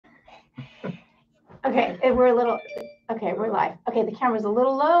Okay, we're a little. Okay, we're live. Okay, the camera's a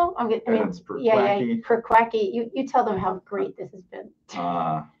little low. Per quacky. You tell them how great this has been.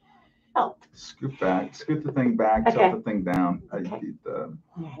 Scoot the thing back, tilt the thing down. Okay.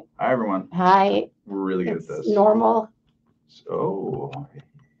 Hi everyone. Hi. We're really good at this. Normal. So.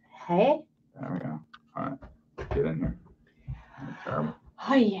 Hey. There we go. All right, get in here. Terrible.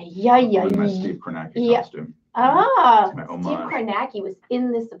 Yeah. My Steve Kornacki costume. Steve Kornacki was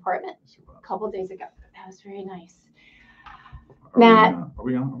in this apartment a couple of days ago. That was very nice. Matt. Are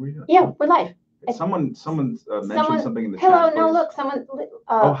we on? Yeah, we're live. Someone mentioned something in the hello, chat. Hello, no, look, someone.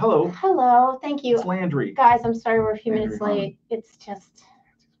 Hello. Hello, thank you. It's Landry. Guys, I'm sorry we're a few minutes late. It's just,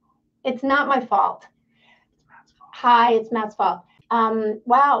 it's not my fault. Hi, it's Matt's fault.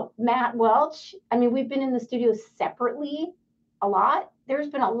 Wow, Matt Welch. I mean, we've been in the studio separately a lot. There's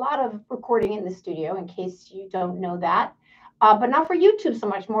been a lot of recording in the studio, in case you don't know that. But not for YouTube so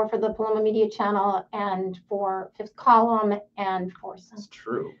much, more for the Paloma Media channel and for Fifth Column and for something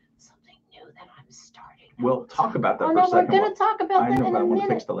new that I'm starting. We'll talk about that for a second. We're going to talk about that in a minute. I want to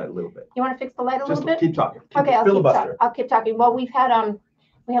fix the light a little bit. You want to fix the light a little bit? Just keep talking. Okay, I'll keep talking. Well, we had a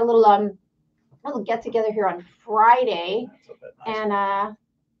little get together here on Friday. And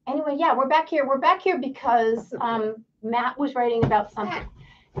anyway, yeah, we're back here. We're back here because Matt was writing about something.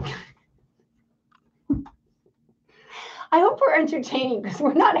 I hope we're entertaining because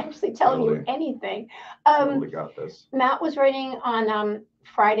we're not actually telling you anything. Totally got this. Matt was writing on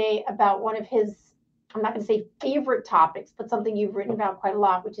Friday about one of his, I'm not going to say favorite topics, but something you've written about quite a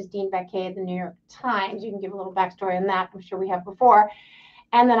lot, which is Dean Baquet of the New York Times. You can give a little backstory on that. I'm sure we have before.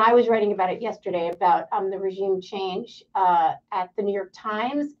 And then I was writing about it yesterday about the regime change at the New York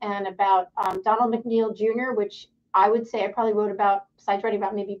Times and about Donald McNeil Jr., which I would say I probably wrote about, besides writing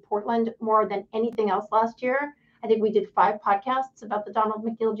about maybe Portland, more than anything else last year. I think we did 5 podcasts about the Donald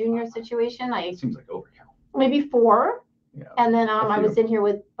McNeil Jr. situation. It seems like overkill. Maybe 4. Yeah. And then I was in here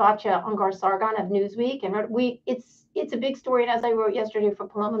with Batya Ungar-Sargon of Newsweek, and it's a big story. And as I wrote yesterday for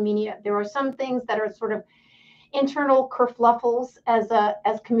Paloma Media, there are some things that are sort of internal kerfluffles, as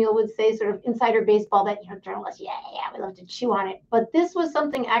Camille would say, sort of insider baseball that, journalists, we love to chew on it. But this was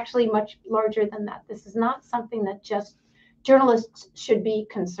something actually much larger than that. This is not something that just journalists should be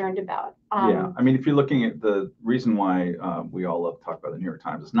concerned about. I mean, if you're looking at the reason why we all love to talk about the New York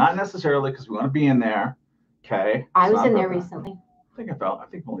Times, it's not necessarily because we want to be in there. Okay. I was in there recently. I think I've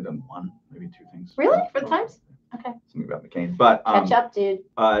only done 1, maybe 2 things. Really? For the Times? Okay. Something about McCain. But catch up, dude.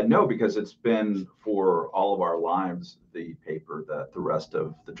 No, because it's been for all of our lives the paper that the rest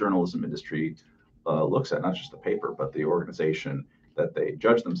of the journalism industry looks at, not just the paper, but the organization that they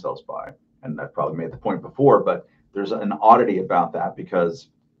judge themselves by. And I've probably made the point before, but there's an oddity about that because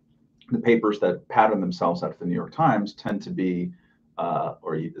the papers that pattern themselves after the New York Times tend to be,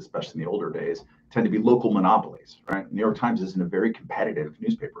 or especially in the older days, tend to be local monopolies, right? New York Times is in a very competitive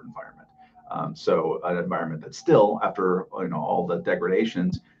newspaper environment. So an environment that still, after all the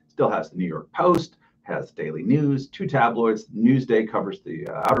degradations, still has the New York Post, has Daily News, 2 tabloids. Newsday covers the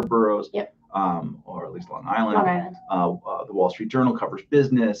outer boroughs, or at least Long Island. The Wall Street Journal covers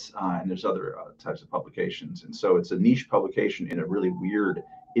business, and there's other types of publications. And so it's a niche publication in a really weird,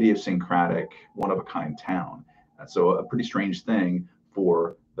 idiosyncratic, one-of-a-kind town. So a pretty strange thing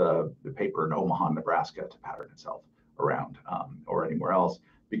for the paper in Omaha, Nebraska to pattern itself around, or anywhere else.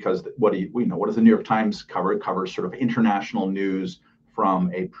 Because what does the New York Times cover? It covers sort of international news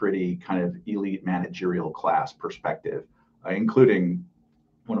from a pretty kind of elite managerial class perspective, including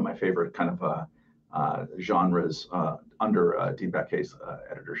one of my favorite kind of genres under Dean Baquet's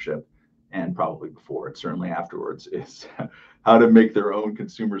editorship, and probably before it, certainly afterwards, is how to make their own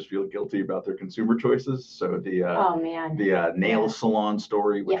consumers feel guilty about their consumer choices. So the nail salon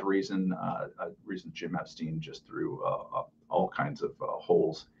story, which reason Jim Epstein just threw all kinds of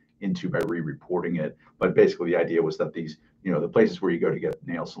holes into by re-reporting it. But basically the idea was that these, the places where you go to get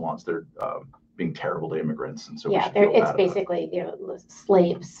nail salons, they're being terrible to immigrants. And so it's basically,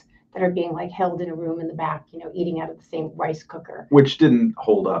 slaves that are being held in a room in the back, eating out of the same rice cooker. Which didn't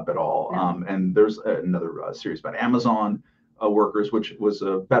hold up at all. No. And there's another series about Amazon workers, which was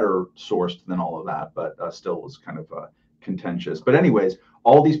better sourced than all of that, but still was kind of contentious. But anyways,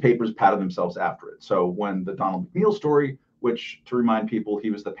 all these papers patted themselves after it. So when the Donald McNeil story, which, to remind people, he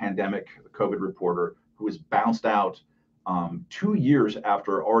was the pandemic COVID reporter who was bounced out 2 years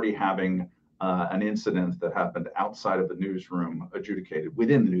after already having an incident that happened outside of the newsroom, adjudicated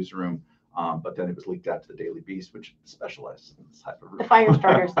within the newsroom, but then it was leaked out to the Daily Beast, which specializes in this type of the fire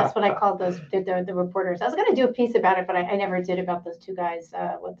starters. That's what I called those, the reporters. I was going to do a piece about it, but I never did, about those 2 guys,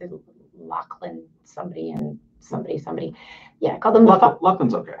 Lachlan somebody and somebody. Yeah, I called them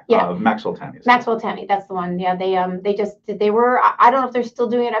Luckland's okay. Yeah. Maxwell Tanny. Maxwell Tanny, that's the one. Yeah, they were, I don't know if they're still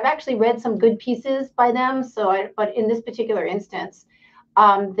doing it. I've actually read some good pieces by them. But in this particular instance,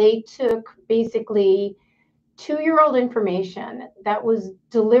 they took basically 2-year-old information that was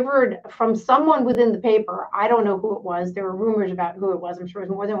delivered from someone within the paper. I don't know who it was. There were rumors about who it was. I'm sure it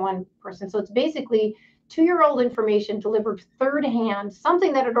was more than one person. So it's basically 2-year-old information delivered third hand,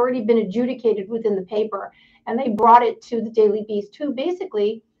 something that had already been adjudicated within the paper. And they brought it to the Daily Beast, who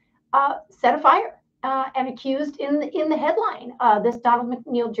basically set a fire and accused in the headline this Donald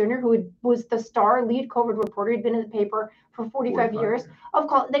McNeil Jr., who was the star lead COVID reporter, had been in the paper for 45 years.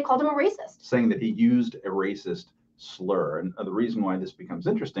 They called him a racist, saying that he used a racist slur. And the reason why this becomes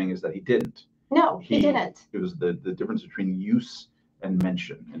interesting is that he didn't. No, he didn't. It was the difference between use and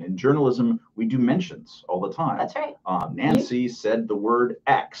mention. And in journalism, we do mentions all the time. That's right. Nancy said the word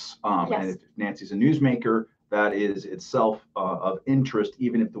X. Yes. And if Nancy's a newsmaker, that is itself of interest,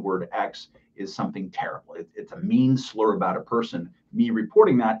 even if the word X is something terrible. It's a mean slur about a person. Me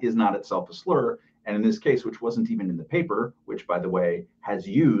reporting that is not itself a slur. And in this case, which wasn't even in the paper, which, by the way, has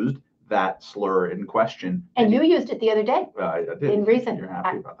used that slur in question. And you used it the other day. I did. In reason. You're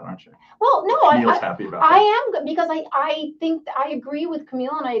happy about that, aren't you? Well, no, Neil's happy about that. I am, because I think I agree with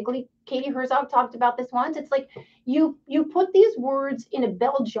Camille, and I agree. Katie Herzog talked about this once. It's like you put these words in a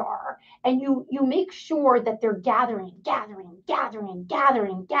bell jar, and you make sure that they're gathering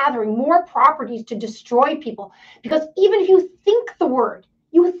more properties to destroy people. Because even if you think the word,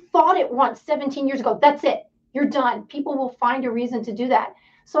 you thought it once 17 years ago, that's it. You're done. People will find a reason to do that.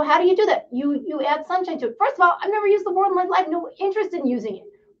 So how do you do that? You add sunshine to it. First of all, I've never used the word in my life, no interest in using it.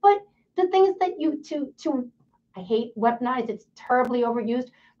 But the things that I hate weaponize, it's terribly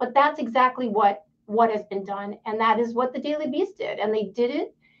overused, but that's exactly what has been done. And that is what the Daily Beast did. And they did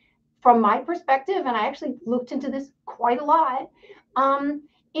it from my perspective, and I actually looked into this quite a lot,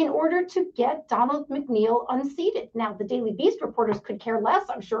 in order to get Donald McNeil unseated. Now, the Daily Beast reporters could care less,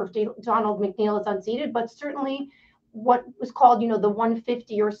 I'm sure, if Donald McNeil is unseated, but certainly what was called, the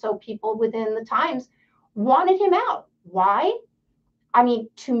 150 or so people within the Times wanted him out. Why? I mean,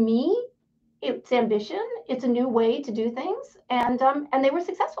 to me, it's ambition. It's a new way to do things, and they were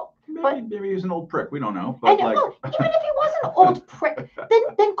successful. Maybe he's an old prick. We don't know. But even if he was an old prick,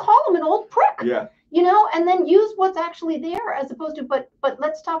 then call him an old prick. Yeah. And then use what's actually there, as opposed to. But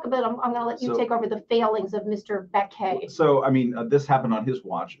let's talk about. I'm going to let you take over the failings of Mr. Baquet. So this happened on his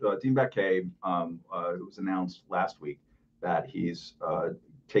watch. Dean Baquet, it was announced last week that he's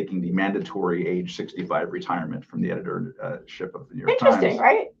taking the mandatory age 65 retirement from the editorship of the New York Times. Interesting,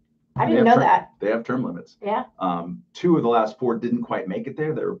 right? I didn't know that. They have term limits. Yeah. 2 of the last 4 didn't quite make it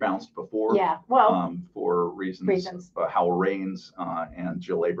there. They were bounced before. Yeah. Well. For reasons. Howell Raines and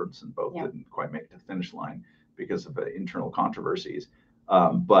Jill Abramson both didn't quite make it to the finish line because of internal controversies.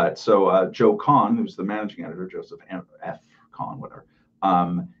 Joe Kahn, who's the managing editor, Joseph F. Kahn, whatever,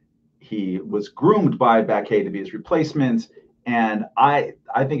 he was groomed by Baquet to be his replacement. And I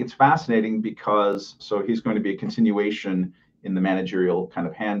think it's fascinating because he's going to be a continuation in the managerial kind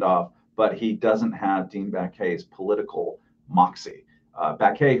of handoff, but he doesn't have Dean Baquet's political moxie.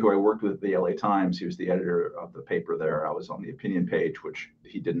 Baquet, who I worked with at the LA Times, he was the editor of the paper there. I was on the opinion page, which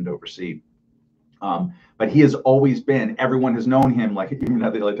he didn't oversee. But he has always been, everyone has known him, like even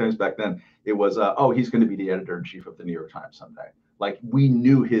at the LA Times back then, it was, he's going to be the editor-in-chief of the New York Times someday. Like, we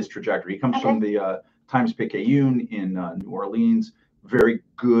knew his trajectory. He comes from the Times-Picayune in New Orleans. Very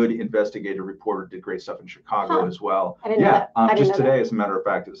good investigative reporter, did great stuff in Chicago as well. I didn't know that. Just today, as a matter of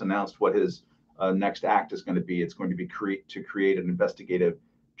fact, it was announced what his next act is going to be. It's going to be to create an investigative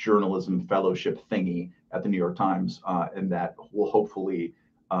journalism fellowship thingy at the New York Times, and that will hopefully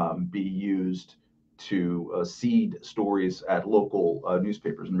be used to seed stories at local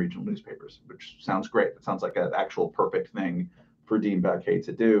newspapers and regional newspapers, which sounds great. It sounds like an actual perfect thing for Dean Baquet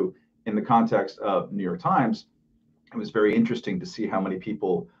to do. In the context of New York Times, it was very interesting to see how many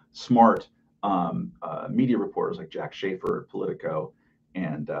people, smart media reporters like Jack Schaefer at Politico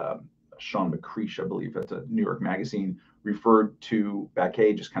and Sean McCreesh, I believe, at the New York Magazine, referred to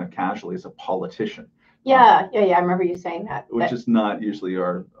Baquet just kind of casually as a politician. Yeah. I remember you saying that. Which is not usually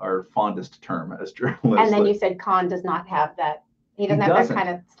our fondest term as journalists. And then you said Kahn does not have that. He doesn't have that kind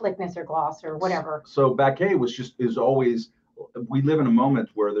of slickness or gloss or whatever. So Baquet is always. We live in a moment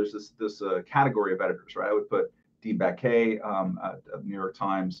where there's this category of editors, right? I would put Dean Baquet at the New York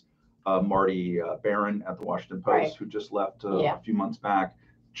Times, Marty Barron at the Washington Post, who just left a few months back,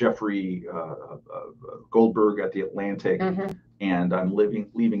 Jeffrey Goldberg at the Atlantic, and I'm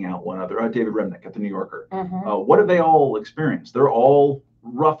leaving out one other, David Remnick at the New Yorker. What have they all experienced? They're all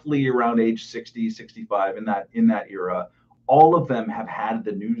roughly around age 60, 65 in that era, all of them have had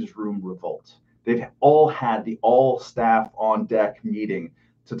the newsroom revolt. They've all had the all staff on deck meeting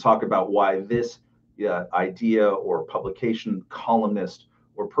to talk about why this idea or publication, columnist,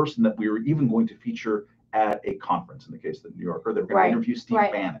 or person that we were even going to feature at a conference, in the case of the New Yorker, they were going to interview Steve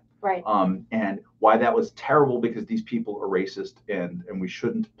Bannon. Right. And why that was terrible because these people are racist and we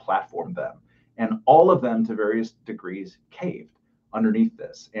shouldn't platform them. And all of them, to various degrees, caved underneath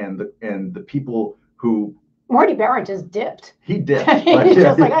this. And the people who Marty Barron just dipped. He dipped. He's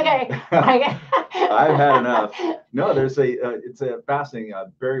just like, okay. I've had enough. No, there's it's a fascinating.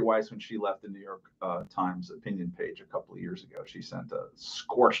 Barry Weiss, when she left the New York Times opinion page a couple of years ago, she sent a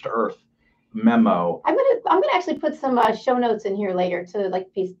scorched earth memo. I'm gonna actually put some show notes in here later to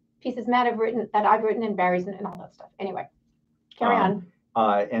like pieces I've written and Barry's and all that stuff. Anyway, carry on.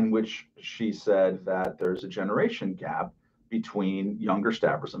 In which she said that there's a generation gap between younger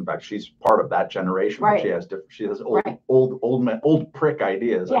staffers. In fact, she's part of that generation. Right. She has old prick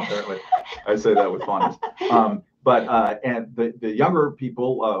ideas. Yeah. Apparently, I say that with fondness. And the younger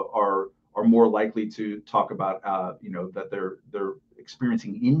people are more likely to talk about that they're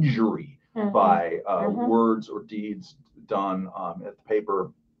experiencing injury by words or deeds done at the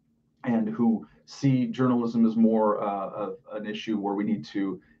paper, and who see journalism as more of an issue where we need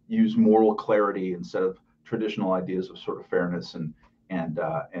to use moral clarity instead of traditional ideas of sort of fairness and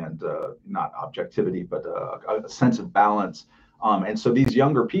not objectivity, but a sense of balance. And so these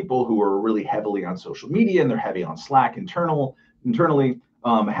younger people who are really heavily on social media and they're heavy on Slack internally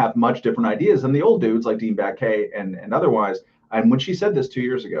have much different ideas than the old dudes like Dean Baquet and otherwise. And when she said this 2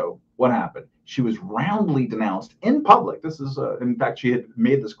 years ago, what happened? She was roundly denounced in public. This is, in fact, she had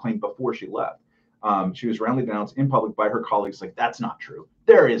made this claim before she left. She was roundly denounced in public by her colleagues, like, that's not true.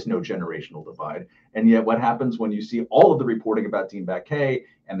 There is no generational divide. And yet what happens when you see all of the reporting about Dean Baquet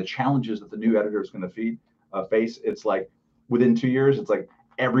and the challenges that the new editor is going to face, it's like within 2 years, it's like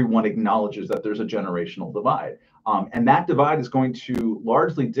everyone acknowledges that there's a generational divide. And that divide is going to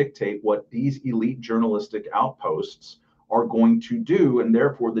largely dictate what these elite journalistic outposts are going to do, and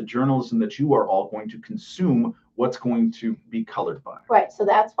therefore the journalism that you are all going to consume, what's going to be colored by. Right. So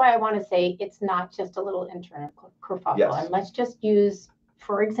that's why I want to say it's not just a little internal kerfuffle. Yes. And let's just use,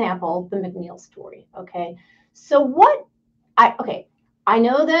 for example, the McNeil story. Okay. So I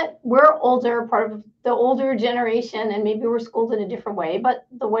know that we're older, part of the older generation, and maybe we're schooled in a different way, but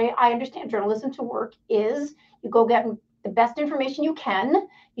the way I understand journalism to work is you go get the best information you can,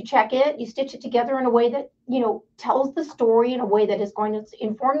 you check it, you stitch it together in a way that, tells the story in a way that is going to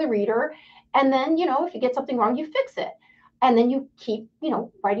inform the reader. And then, if you get something wrong, you fix it. And then you keep,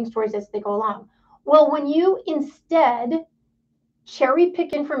 writing stories as they go along. Well, when you instead cherry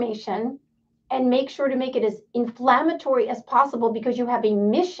pick information and make sure to make it as inflammatory as possible because you have a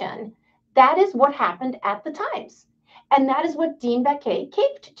mission, that is what happened at the Times. And that is what Dean Baquet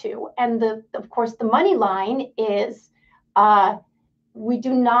caved to. And of course, the money line is we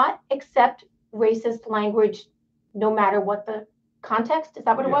do not accept racist language no matter what the context. Is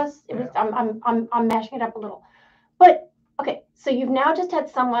that what it was? It was. I'm mashing it up a little. But okay, so you've now just had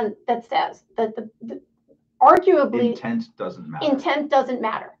someone that says that the arguably intent doesn't matter. Intent doesn't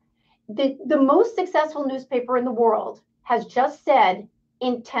matter. The most successful newspaper in the world has just said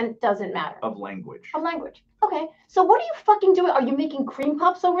intent doesn't matter. Of language. Okay, so what are you fucking doing? Are you making cream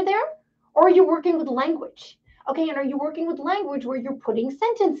puffs over there? Or are you working with language? Okay, and are you working with language where you're putting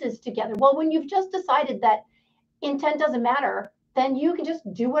sentences together? Well, when you've just decided that intent doesn't matter, then you can just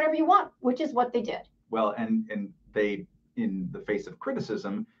do whatever you want, which is what they did. Well, and they, in the face of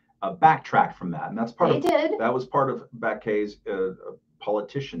criticism, backtracked from that. And that's that was part of Baquet's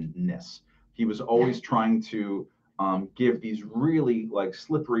politician-ness. He was always trying to give these really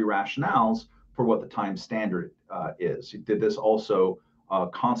slippery rationales for what the Times standard is. He did this also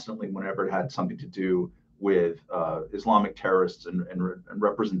constantly whenever it had something to do with Islamic terrorists and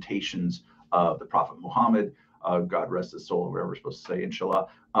representations of the Prophet Muhammad, God rest his soul, or whatever we're supposed to say, inshallah.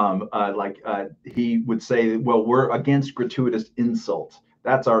 He would say, well, we're against gratuitous insult.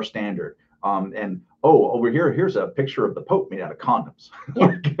 That's our standard. Over here's a picture of the Pope made out of condoms.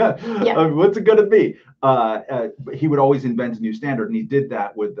 What's it going to be? He would always invent a new standard, and he did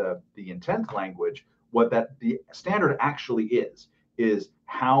that with the intent language. What the standard actually is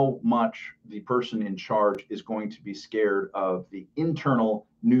how much the person in charge is going to be scared of the internal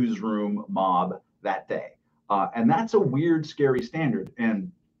newsroom mob that day. And that's a weird, scary standard.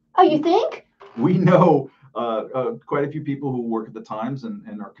 And you think? We know quite a few people who work at the Times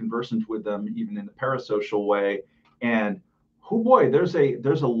and are conversant with them, even in the parasocial way. And there's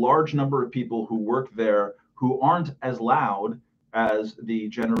a large number of people who work there who aren't as loud as the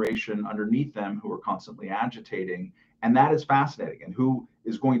generation underneath them who are constantly agitating, and that is fascinating. And who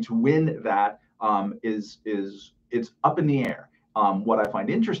is going to win that is it's up in the air. What I find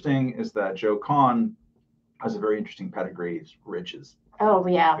interesting is that Joe Kahn has a very interesting pedigree. He's rich. Oh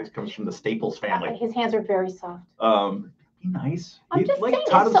yeah, he comes from the Staples family. His hands are very soft. Be nice. I'm He's like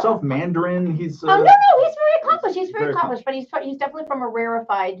taught himself Mandarin. He's oh no, he's very accomplished. He's very accomplished, but he's definitely from a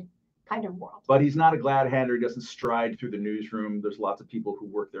rarefied kind of world. But he's not a glad hander. He doesn't stride through the newsroom. There's lots of people who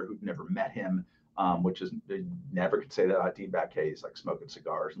work there who've never met him, which is, they never could say that about Dean Baquet. He's like smoking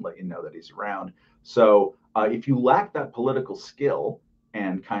cigars and let you know that he's around. So if you lack that political skill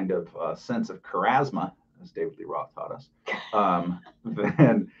and kind of sense of charisma, as David Lee Roth taught us,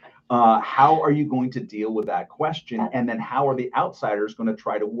 then how are you going to deal with that question? And then how are the outsiders going to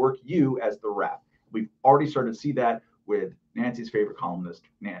try to work you as the rep? We've already started to see that with Nancy's favorite columnist,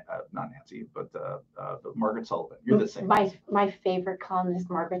 not Nancy, but Margaret Sullivan. You're the same. My favorite columnist,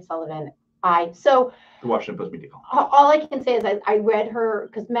 Margaret Sullivan. The Washington Post media column. All I can say is I read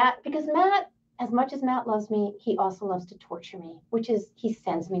her because Matt, as much as Matt loves me, he also loves to torture me, which is he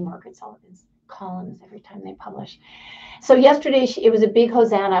sends me Margaret Sullivan's columns every time they publish. So yesterday it was a big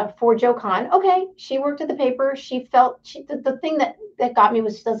hosanna for Joe Kahn. Okay, she worked at the paper. She felt the thing that got me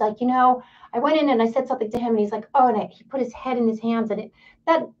was she was like, I went in and I said something to him and he's like, oh, and he put his head in his hands, and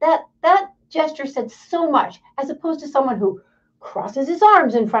that gesture said so much, as opposed to someone who crosses his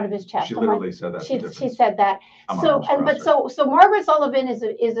arms in front of his chest. She literally said that. She said that. So Margaret Sullivan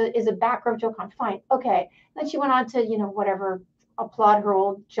is a backer of Joe Kahn. Fine, okay. Then she went on to whatever, applaud her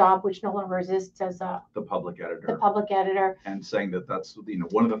old job, which no longer exists, as the public editor. The public editor, and saying that that's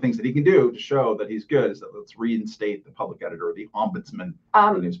one of the things that he can do to show that he's good is that let's reinstate the public editor, or the ombudsman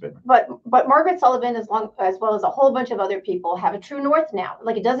of the newspaper. But Margaret Sullivan, as well as a whole bunch of other people, have a true north now.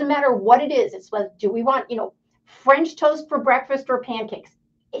 Like, it doesn't matter what it is. It's what do we want? French toast for breakfast or pancakes?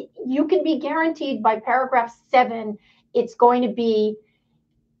 You can be guaranteed by paragraph 7, it's going to be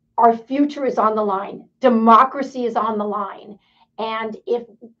our future is on the line. Democracy is on the line. And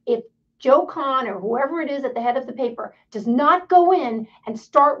if Joe Kahn or whoever it is at the head of the paper does not go in and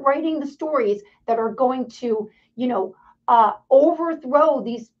start writing the stories that are going to, overthrow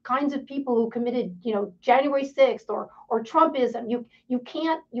these kinds of people who committed, January 6th or Trumpism,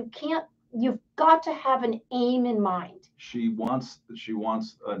 you've got to have an aim in mind. She wants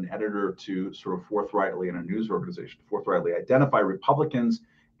an editor to sort of forthrightly, in a news organization, forthrightly identify Republicans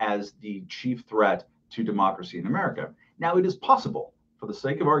as the chief threat to democracy in America. Now, it is possible, for the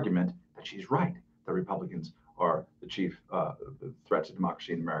sake of argument, that she's right, that Republicans are the chief threat to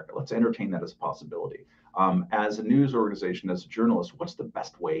democracy in America. Let's entertain that as a possibility. As a news organization, as a journalist, what's the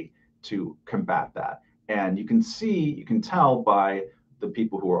best way to combat that? And you can tell by the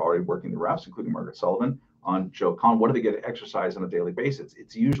people who are already working the refs, including Margaret Sullivan, on Joe Kahn. What do they get to exercise on a daily basis?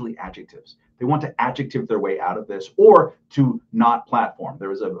 It's usually adjectives. They want to adjective their way out of this, or to not platform. There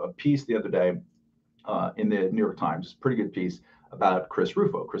was a piece the other day in the New York Times, pretty good piece, about Christopher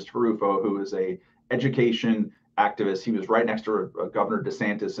Rufo, who is a education activist. He was right next to Governor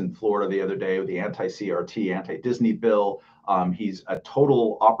DeSantis in Florida the other day with the anti-CRT, anti-Disney bill. He's a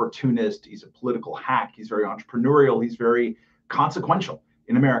total opportunist. He's a political hack. He's very entrepreneurial. He's very consequential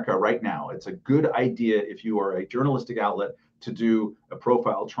in America right now. It's a good idea, if you are a journalistic outlet, to do a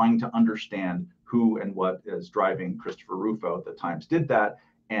profile trying to understand who and what is driving Christopher Rufo. The Times did that,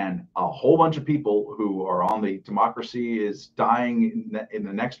 and a whole bunch of people who are on the democracy is dying in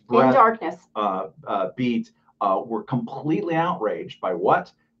the next breath in darkness beat were completely outraged by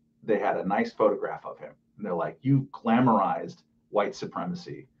what? They had a nice photograph of him, and they're like, you glamorized white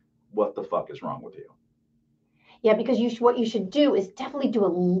supremacy. What the fuck is wrong with you? Yeah, because what you should do is definitely do a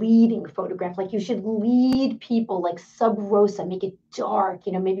leading photograph. Like, you should lead people like sub rosa, make it dark,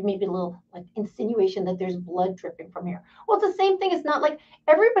 maybe a little like insinuation that there's blood dripping from here. Well, it's the same thing. It's not like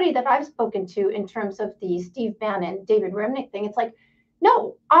everybody that I've spoken to in terms of the Steve Bannon, David Remnick thing. It's like,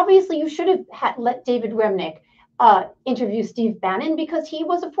 no, obviously you should have let David Remnick interview Steve Bannon, because he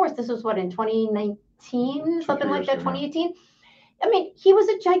was a force. This was what, in 2019, something like that, 2018. I mean, he was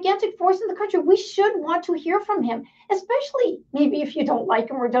a gigantic force in the country. We should want to hear from him, especially maybe if you don't like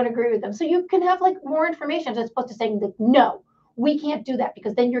him or don't agree with him. So you can have like more information, as opposed to saying that, no, we can't do that,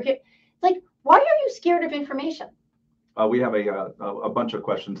 because then you're like, why are you scared of information? We have a bunch of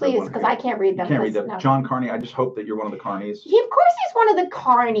questions. Please, because I can't read them. You can't read them. No. John Carney, I just hope that you're one of the Carneys. Of course he's one of the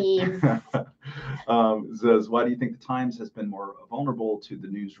Carneys. Says, why do you think the Times has been more vulnerable to the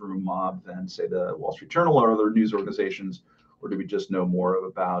newsroom mob than, say, the Wall Street Journal or other news organizations? Or do we just know more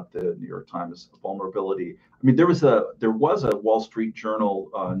about the New York Times vulnerability? I mean, there was a Wall Street Journal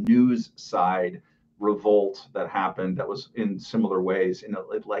news side revolt that happened that was in similar ways in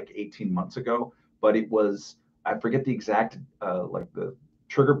like 18 months ago, but it was, I forget the exact like the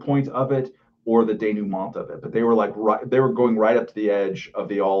trigger point of it or the denouement of it, but they were like they were going right up to the edge of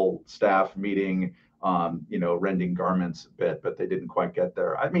the all staff meeting, rending garments bit, but they didn't quite get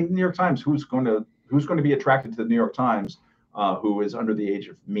there. I mean, New York Times, who's going to be attracted to the New York Times who is under the age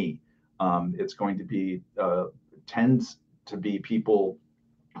of me? It's going to be tends to be people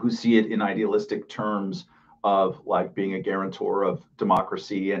who see it in idealistic terms of like being a guarantor of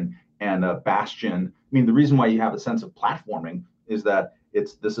democracy and a bastion. I mean, the reason why you have a sense of platforming is that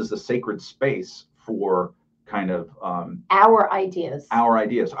this is a sacred space for kind of our ideas,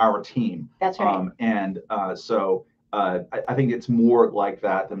 our team. That's right. So I think it's more like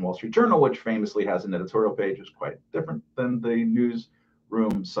that than Wall Street Journal, which famously has an editorial page, is quite different than the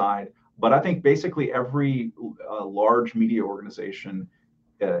newsroom side. But I think basically every large media organization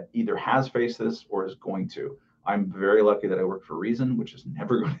either has faced this or is going to. I'm very lucky that I work for Reason, which is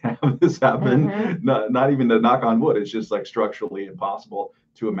never going to have this happen. Mm-hmm. Not even to knock on wood. It's just like structurally impossible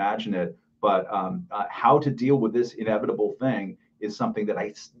to imagine it. But how to deal with this inevitable thing is something that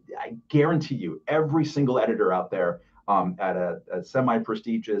I guarantee you every single editor out there at a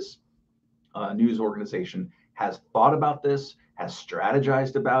semi-prestigious news organization has thought about this, has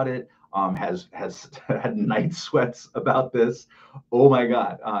strategized about it, has had night sweats about this. Oh my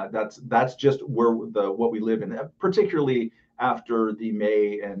God, that's just what we live in, particularly after the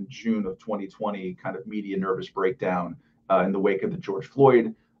May and June of 2020 kind of media nervous breakdown in the wake of the George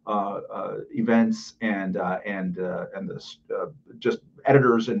Floyd events and just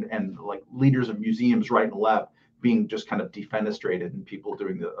editors and like leaders of museums right and left being just kind of defenestrated, and people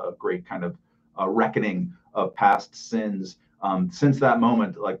doing the great kind of reckoning of past sins. Since that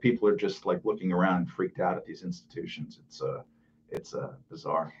moment, like people are just like looking around freaked out at these institutions. It's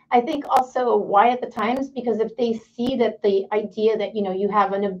bizarre. I think also why at the Times, because if they see that the idea that, you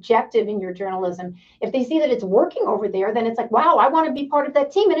have an objective in your journalism, if they see that it's working over there, then it's like, wow, I want to be part of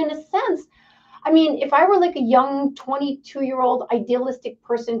that team. And in a sense, I mean, if I were like a young 22-year-old idealistic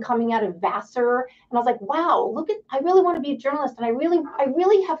person coming out of Vassar, and I was like, wow, I really want to be a journalist. And I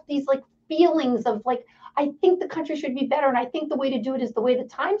really have these like feelings of like, I think the country should be better. And I think the way to do it is the way the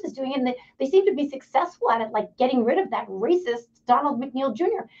Times is doing it. And they seem to be successful at it, like getting rid of that racist Donald McNeil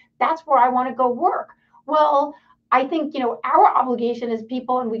Jr. That's where I want to go work. Well, I think, our obligation as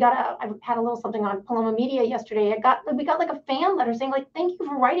people, and I had a little something on Paloma Media yesterday. We got like a fan letter saying like, thank you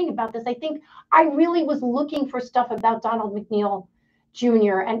for writing about this. I think I really was looking for stuff about Donald McNeil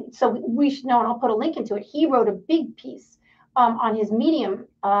Jr. And so we should know, and I'll put a link into it. He wrote a big piece on his Medium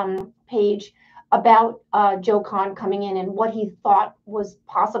page about Joe Kahn coming in and what he thought was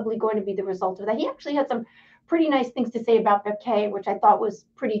possibly going to be the result of that. He actually had some pretty nice things to say about Baquet, which I thought was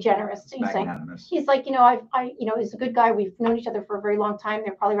pretty generous. He's like, he's a good guy. We've known each other for a very long time.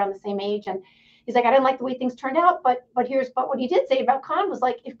 They're probably around the same age. And he's like, I didn't like the way things turned out, but what he did say about Kahn was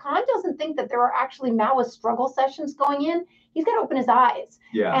like, if Kahn doesn't think that there are actually Maoist struggle sessions going in, he's got to open his eyes.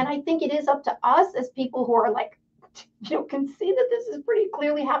 Yeah. And I think it is up to us as people who are like, can see that this is pretty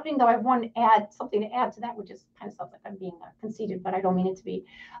clearly happening, though I want to add something to add to that, which is kind of sounds like I'm being conceited, but I don't mean it to be.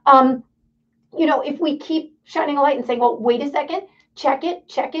 If we keep shining a light and saying, well, wait a second, check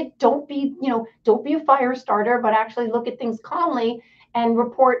it, don't be a fire starter, but actually look at things calmly and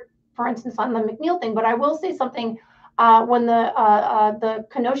report, for instance, on the McNeil thing. But I will say something, when the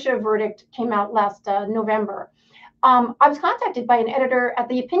Kenosha verdict came out last November, I was contacted by an editor at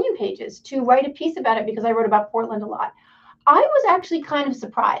the opinion pages to write a piece about it because I wrote about Portland a lot. I was actually kind of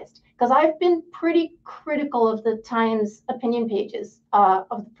surprised because I've been pretty critical of the Times opinion pages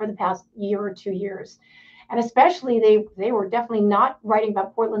for the past year or 2 years. And especially they were definitely not writing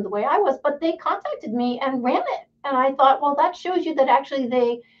about Portland the way I was, but they contacted me and ran it. And I thought, well, that shows you that actually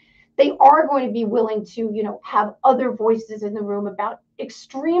they are going to be willing to, have other voices in the room about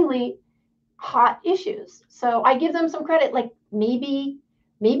extremely hot issues. So I give them some credit. Like maybe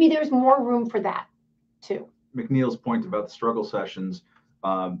there's more room for that too. McNeil's point about the struggle sessions,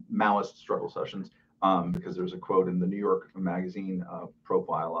 Maoist struggle sessions, because there's a quote in the New York Magazine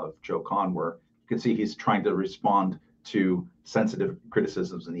profile of Joe Kahn where you can see he's trying to respond to sensitive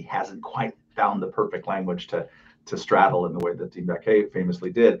criticisms and he hasn't quite found the perfect language to straddle in the way that Dean Baquet famously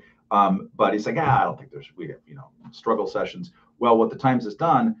did. But he's like, I don't think we have struggle sessions. Well, what the Times has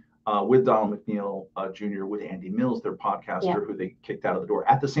done with Donald McNeil Jr., with Andy Mills, their podcaster, who they kicked out of the door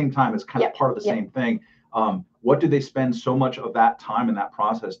at the same time, is kind of part of the same thing. What do they spend so much of that time in that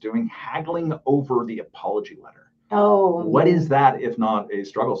process doing? Haggling over the apology letter. Oh, what is that if not a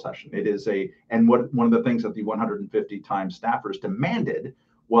struggle session? It is one of the things that the 150 Times staffers demanded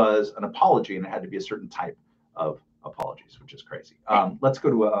was an apology, and it had to be a certain type of apologies, which is crazy. Let's go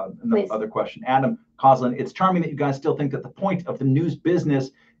to another question. Adam Coslin, it's charming that you guys still think that the point of the news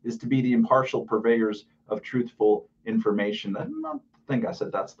business is to be the impartial purveyors of truthful information. I don't think I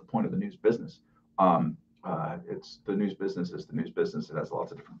said that's the point of the news business. It's the news business is the news business. It has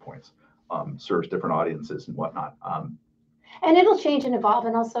lots of different points, serves different audiences and whatnot. And it'll change and evolve.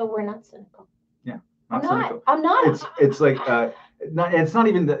 And also, we're not cynical. Yeah, I'm cynical. not. It's like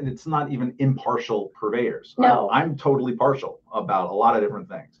it's not even impartial purveyors. No, I'm totally partial about a lot of different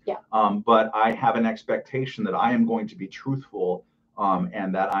things. Yeah. But I have an expectation that I am going to be truthful,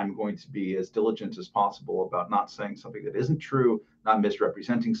 and that I'm going to be as diligent as possible about not saying something that isn't true, not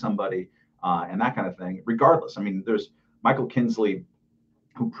misrepresenting somebody, and that kind of thing. Regardless, I mean, there's Michael Kinsley,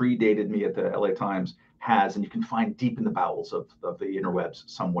 who predated me at the LA Times, and you can find deep in the bowels of the interwebs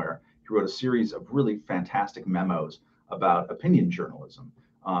somewhere. He wrote a series of really fantastic memos about opinion journalism.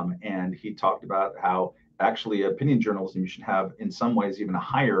 And he talked about how actually opinion journalism, you should have in some ways even a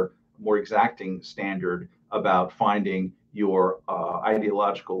higher, more exacting standard about finding your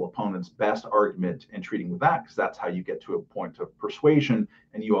ideological opponent's best argument and treating with that, because that's how you get to a point of persuasion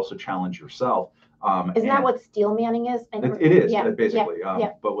and you also challenge yourself. Isn't that what steel manning is? It is, basically,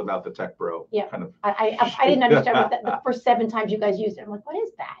 but without the tech bro kind of. I didn't understand what the first 7 times you guys used it. I'm like, what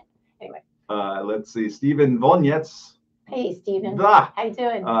is that? Anyway. Let's see, Stephen Volnetz. Hey, Stephen. How you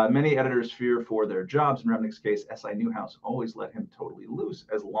doing? Many editors fear for their jobs. In Remnick's case, SI Newhouse always let him totally loose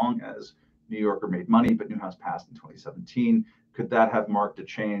as long as New Yorker made money, but Newhouse passed in 2017. Could that have marked a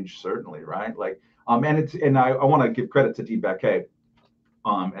change? Certainly, right? Like, and I want to give credit to Dean Baquet.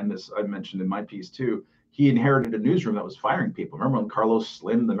 And this I mentioned in my piece too. He inherited a newsroom that was firing people. Remember when Carlos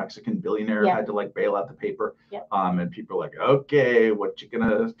Slim, the Mexican billionaire, had to like bail out the paper? And people were like, okay, what you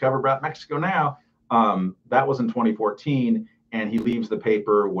gonna cover about Mexico now? That was in 2014, and he leaves the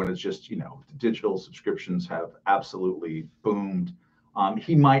paper when it's just, digital subscriptions have absolutely boomed.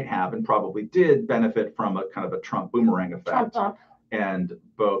 He might have and probably did benefit from a kind of a Trump boomerang effect. And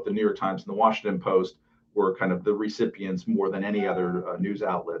both the New York Times and the Washington Post were kind of the recipients more than any other news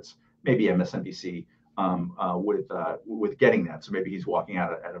outlets, maybe MSNBC, with getting that. So maybe he's walking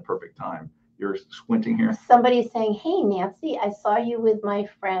out at a perfect time. You're squinting here. Somebody's saying, hey, Nancy, I saw you with my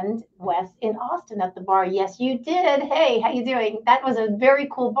friend Wes in Austin at the bar. Yes, you did. Hey, how you doing? That was a very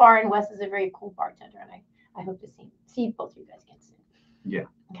cool bar, and Wes is a very cool bartender, and I hope to see both of you guys again soon. Yeah.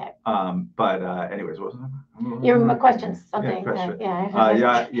 Okay. But anyways, what was that? Your questions, something.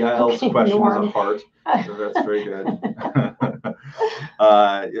 Yael's question is a heart. So that's very good.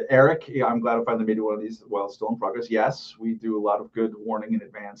 Eric, I'm glad I finally made one of these while it's still in progress. Yes, we do a lot of good warning in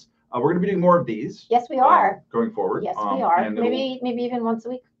advance. We're going to be doing more of these. Yes, we are. Going forward. Yes, we are. Maybe even once a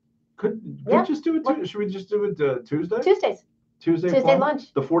week. Could just do it. Should we just do it Tuesday? Tuesday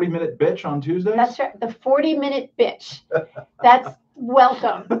lunch. The 40-minute bitch on Tuesday. That's right. The 40-minute bitch. That's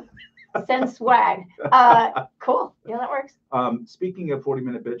welcome. Send swag. Cool. Yeah, that works. Speaking of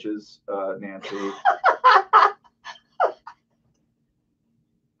 40-minute bitches, Nancy.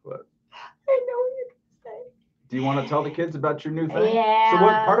 What? I know what you're gonna say. Do you want to tell the kids about your new thing? Yeah. So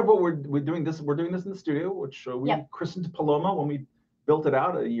what part of what we're doing this in the studio, which we christened Paloma when we built it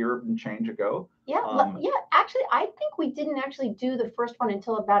out a year and change ago. Yeah, actually, I think we didn't actually do the first one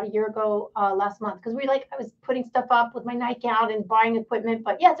until about a year ago last month, because I was putting stuff up with my nightgown and buying equipment.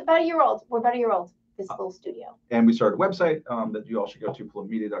 But yeah, it's about a year old. We're about a year old, this little studio. And we started a website that you all should go to,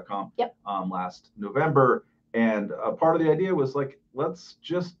 palomedia.com. Yep. Last November. And part of the idea was like, let's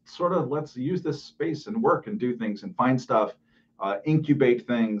use this space and work and do things and find stuff, incubate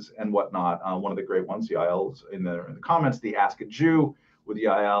things and whatnot. One of the great ones, Yael's in the comments, the Ask a Jew with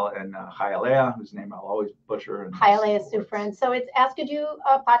Yael and Hayalea, whose name I'll always butcher. Hayalea Sufran. So it's Ask a Jew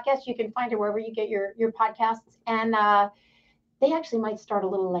podcast. You can find it wherever you get your podcasts. And they actually might start a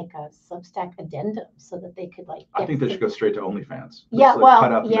little like a Substack addendum so that they could I think they should go straight to OnlyFans. Yeah,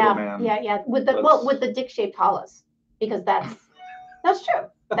 with the dick-shaped hollows, because that's true.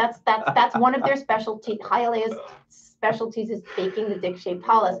 That's one of their specialties. Hayalea's specialties is baking the dick-shaped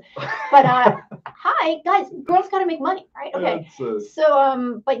hollows. But hi guys, girls got to make money, right? Okay.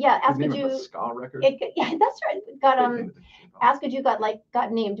 But yeah, Ask a Jew. Ska record. Yeah, that's right. Got Ask a Jew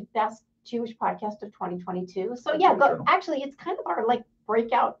got named Best Jewish Podcast of 2022. So yeah, actually, it's kind of our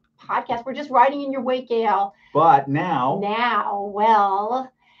breakout podcast. We're just riding in your wake, Yael. But now,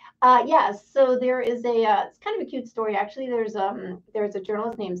 so there is it's kind of a cute story actually. There's a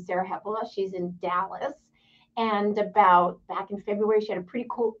journalist named Sarah Hepola. She's in Dallas, and back in February, she had a pretty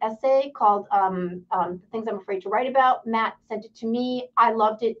cool essay called "The Things I'm Afraid to Write About." Matt sent it to me. I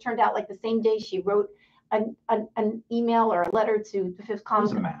loved it. Turned out like the same day she wrote an email or a letter to the fifth column. It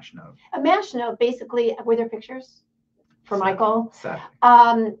was a MASH note. A MASH note, basically. Were there pictures for Sadly. Michael? Sadly.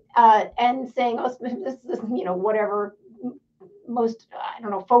 And saying, oh, this is, whatever most, I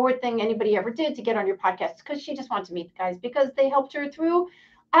don't know, forward thing anybody ever did to get on your podcast, because she just wanted to meet the guys, because they helped her through,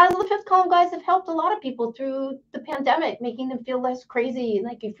 as the fifth column guys have helped a lot of people through the pandemic, making them feel less crazy,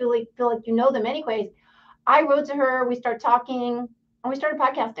 like you feel like you know them anyways. I wrote to her, we started talking, and we started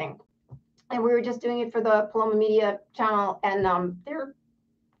podcasting. And we were just doing it for the Paloma Media channel, and they're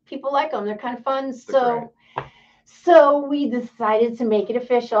people like them. They're kind of fun. So we decided to make it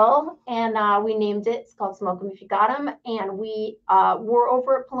official, and we named it. It's called Smoke 'em If You Got 'em. And we were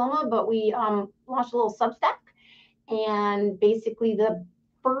over at Paloma, but we launched a little Substack. And basically the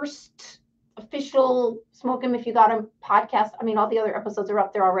first official Smoke 'em If You Got 'em podcast, I mean, all the other episodes are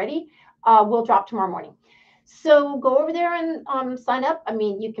up there already, will drop tomorrow morning. So go over there and sign up. I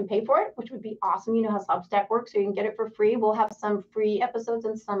mean, you can pay for it, which would be awesome. You know how Substack works, so you can get it for free. We'll have some free episodes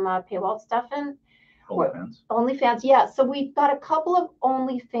and some paywall stuff in. OnlyFans, yeah. So we've got a couple of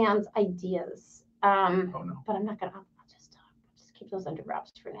OnlyFans ideas. But I'm not gonna. I'll just keep those under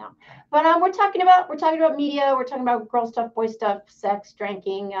wraps for now. But we're talking about media. We're talking about girl stuff, boy stuff, sex,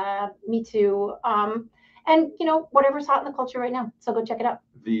 drinking, Me Too, and whatever's hot in the culture right now. So go check it out.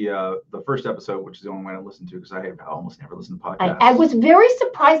 The first episode, which is the only one I listen to, because I almost never listen to podcasts. I was very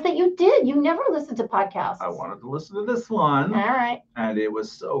surprised that you did. You never listen to podcasts. I wanted to listen to this one. All right. And it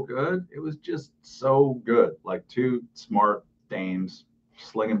was so good. It was just so good. Like two smart dames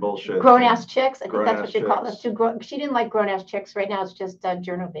slinging bullshit. Grown-ass chicks. I think that's what she called us. She didn't like grown-ass chicks. Right now it's just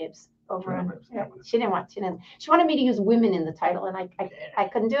journal babes. She wanted me to use women in the title, and I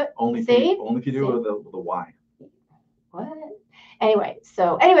couldn't do it. Only if you do the Y. What? Anyway,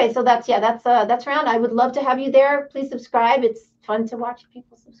 so that's around. I would love to have you there. Please subscribe. It's fun to watch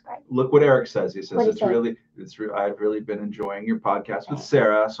people subscribe. Look what Eric says. He says I've really been enjoying your podcast with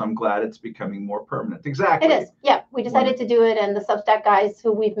Sarah, so I'm glad it's becoming more permanent. Exactly. It is. Yeah, we decided to do it, and the Substack guys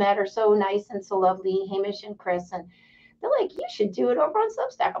who we've met are so nice and so lovely, Hamish and Chris, and they're like, you should do it over on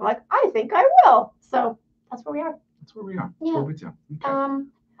Substack. I'm like, I think I will. So that's where we are. That's where we are. Yeah. That's what we do. Okay.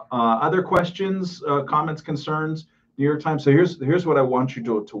 Other questions, comments, concerns? New York Times. So here's what I want you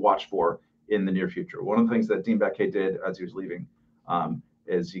to watch for in the near future. One of the things that Dean Baquet did as he was leaving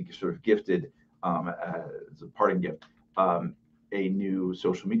is he sort of gifted, as a parting gift, a new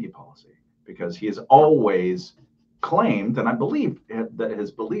social media policy, because he has always claimed, and I believe that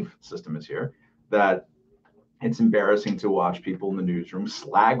his belief system is here, that it's embarrassing to watch people in the newsroom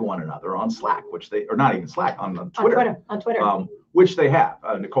slag one another on Slack, or not even Slack, on Twitter. On Twitter. Which they have.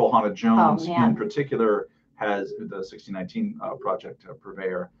 Nicole Hannah-Jones in particular has, the 1619 Project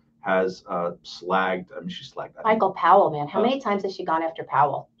Purveyor, has slagged. I mean, she slagged that. Michael Powell, man. How many times has she gone after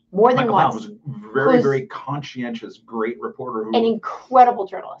Powell? More than Michael once. Powell was very conscientious, great reporter. An incredible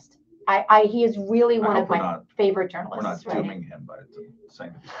journalist. He is really one of my favorite journalists. We're not dooming him by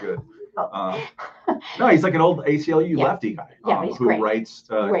saying that he's good. No, he's like an old ACLU lefty guy he's who great. writes.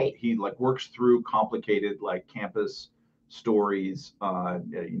 Great. He works through complicated campus stories,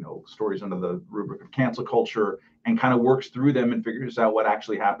 stories under the rubric of cancel culture, and kind of works through them and figures out what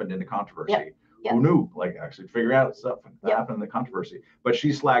actually happened in the controversy. Yep. Who knew? Actually figure out stuff that happened in the controversy. But she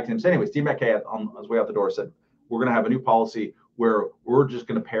slagged him. So anyways, Dean Baquet on his way out the door said, we're going to have a new policy where we're just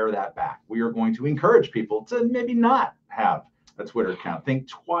going to pare that back. We are going to encourage people to maybe not have a Twitter account. Think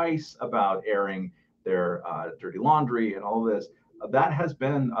twice about airing their dirty laundry and all of this. That has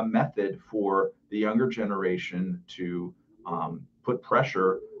been a method for the younger generation to put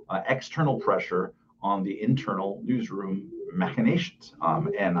pressure, external pressure, on the internal newsroom machinations.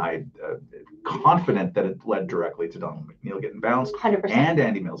 And I'm confident that it led directly to Donald McNeil getting bounced 100%. And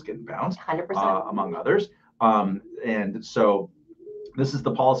Andy Mills getting bounced, 100%. Among others. And so this is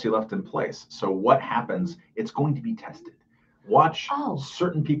the policy left in place. So what happens? It's going to be tested. Watch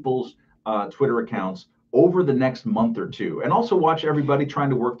certain people's Twitter accounts over the next month or two, and also watch everybody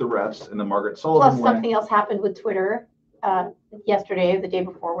trying to work the refs in the Margaret Sullivan way. Plus, something else happened with Twitter yesterday or the day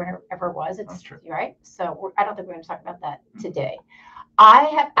before, whenever it was. That's true. Right. So I don't think we're going to talk about that today. I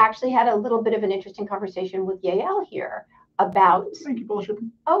have actually had a little bit of an interesting conversation with Yael here about. Thank you, bullshit.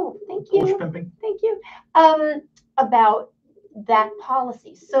 Oh, thank you. Bullshit pimping. Thank you. About that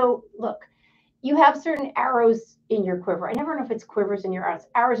policy. So look, you have certain arrows in your quiver. I never know if it's quivers in your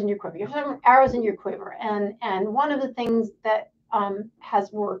arrows in your quiver. You have some arrows in your quiver, and one of the things that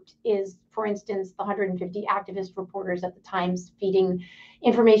has worked is, for instance, the 150 activist reporters at the Times feeding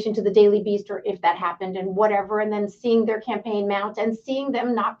information to the Daily Beast, or if that happened and whatever, and then seeing their campaign mount and seeing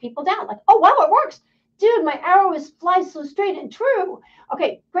them knock people down. Like, oh wow, it works, dude! My arrow flies so straight and true.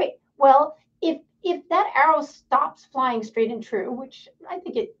 Okay, great. Well, if that stops flying straight and true, which I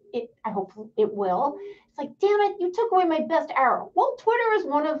think I hope it will. It's like, damn it, you took away my best arrow. Well, Twitter is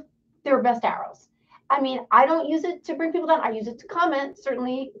one of their best arrows. I mean, I don't use it to bring people down. I use it to comment,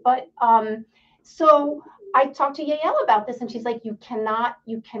 certainly. But so I talked to Yael about this, and she's like, you cannot,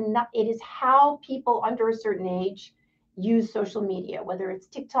 it is how people under a certain age use social media, whether it's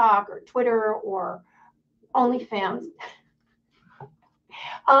TikTok or Twitter or OnlyFans.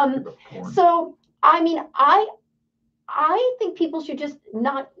 So, I mean, I think people should just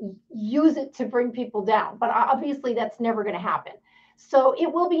not use it to bring people down, but obviously that's never going to happen. So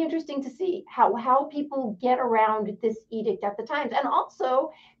it will be interesting to see how people get around this edict at the Times. And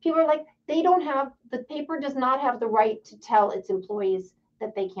also, people are like, the paper does not have the right to tell its employees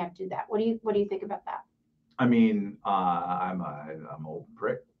that they can't do that. What do you think about that? I mean, I'm an old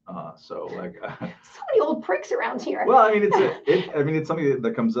prick. So like so many old pricks around here. Well, I mean, it's something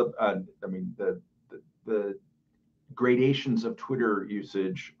that comes up. I mean, the gradations of Twitter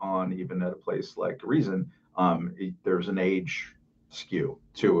usage on even at a place like Reason, there's an age skew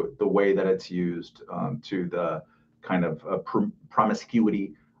to the way that it's used, to the kind of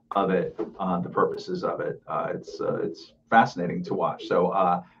promiscuity of it, the purposes of it. It's fascinating to watch.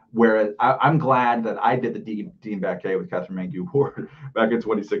 So. Whereas I'm glad that I did the Dean Baquet with Catherine Mangue Ward back in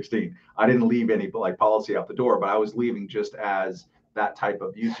 2016. I didn't leave any policy out the door, but I was leaving just as that type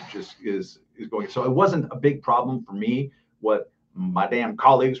of usage is going. So it wasn't a big problem for me what my damn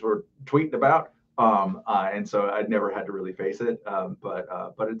colleagues were tweeting about, and so I never had to really face it. But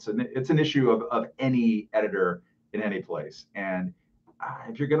it's an issue of any editor in any place, and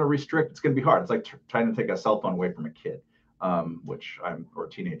if you're going to restrict, it's going to be hard. It's like trying to take a cell phone away from a kid. Or a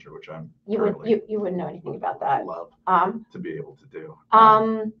teenager, which I'm. You wouldn't know anything about that. Love to be able to do.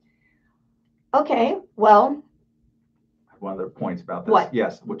 Okay, well. One other point about this. What?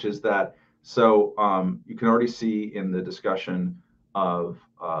 Yes, which is that. So you can already see in the discussion of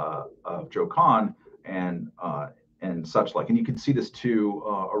Joe Kahn and such like, and you can see this too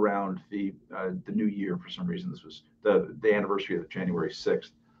around the new year. For some reason, this was the anniversary of the January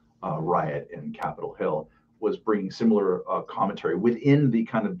 6th riot in Capitol Hill. Was bringing similar commentary within the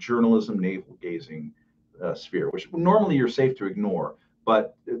kind of journalism navel-gazing sphere, which normally you're safe to ignore,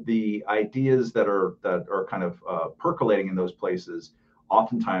 but the ideas that are kind of percolating in those places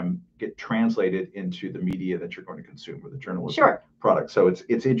oftentimes get translated into the media that you're going to consume or the journalism product. So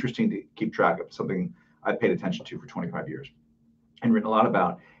it's interesting to keep track of, something I've paid attention to for 25 years and written a lot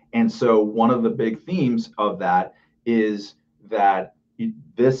about. And so one of the big themes of that is that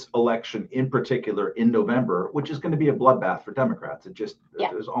this election in particular in November, which is going to be a bloodbath for Democrats.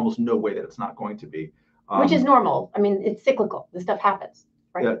 There's almost no way that it's not going to be. Which is normal. I mean, it's cyclical. This stuff happens,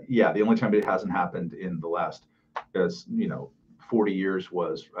 right? Yeah. The only time it hasn't happened in the last, 40 years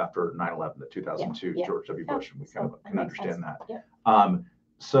was after 9/11, the 2002 George W. Bush, and we kind of can understand that. Yeah.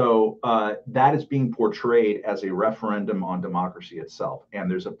 So that is being portrayed as a referendum on democracy itself. And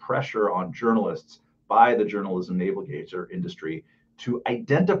there's a pressure on journalists by the journalism navel-gazer industry to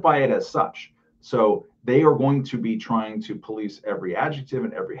identify it as such. So they are going to be trying to police every adjective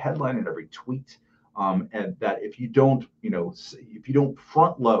and every headline and every tweet. And that if you don't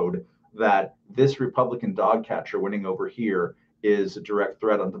front load that this Republican dog catcher winning over here is a direct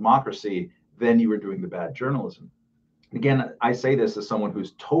threat on democracy, then you are doing the bad journalism. Again, I say this as someone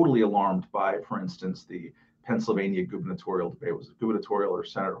who's totally alarmed by, for instance, the Pennsylvania gubernatorial debate. Was it gubernatorial or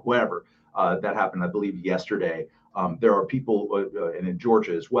Senate or whatever? That happened, I believe, yesterday. There are people, and in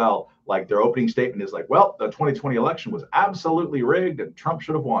Georgia as well, like their opening statement is like, well, the 2020 election was absolutely rigged and Trump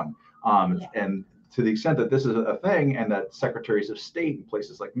should have won. And to the extent that this is a thing, and that secretaries of state in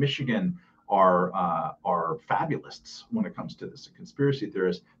places like Michigan are fabulists when it comes to this conspiracy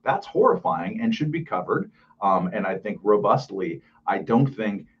theorists, that's horrifying and should be covered. And I think robustly, I don't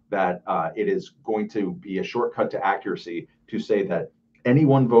think that it is going to be a shortcut to accuracy to say that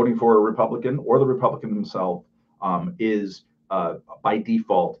anyone voting for a Republican or the Republican themselves is by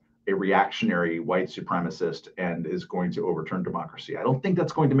default a reactionary white supremacist and is going to overturn democracy. I don't think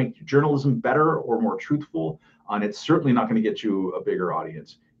that's going to make journalism better or more truthful, and it's certainly not going to get you a bigger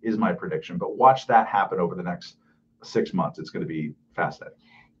audience, is my prediction. But watch that happen over the next 6 months. It's going to be fascinating.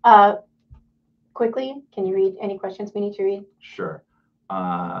 Quickly, can you read any questions we need to read? Sure.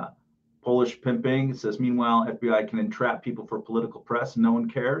 Polish pimping says, meanwhile, FBI can entrap people for political press. No one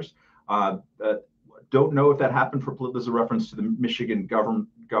cares. Don't know if that happened for political. There's a reference to the Michigan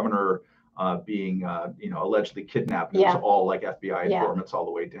governor being, allegedly kidnapped. It was all like FBI informants all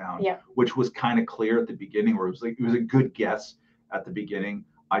the way down, which was kind of clear at the beginning, where it was a good guess at the beginning.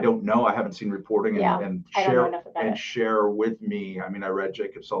 I don't know. I haven't seen reporting and share with me. I mean, I read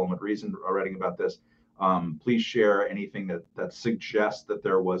Jacob Solomon Reason writing about this. Please share anything that suggests that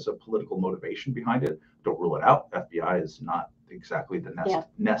there was a political motivation behind it. Don't rule it out. FBI is not exactly the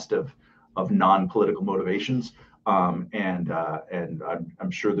nest of non-political motivations. And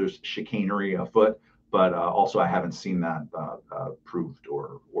I'm sure there's chicanery afoot, but also I haven't seen that proved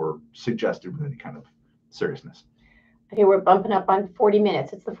or suggested with any kind of seriousness. Okay, we're bumping up on 40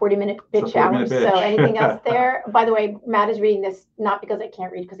 minutes. It's the 40-minute bitch hour. So anything else there? By the way, Matt is reading this not because I can't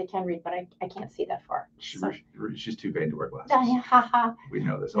read, because I can read, but I can't see that far. She's too vain to wear glasses. Ha. We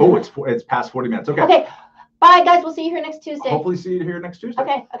know this. Oh, it's past 40 minutes. Okay. Okay. Bye, guys. We'll see you here next Tuesday. Hopefully see you here next Tuesday.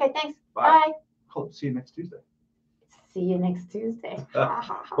 Okay. Thanks. Bye. See you next Tuesday. See you next Tuesday.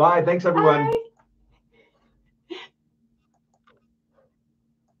 Bye. Thanks, everyone. Bye.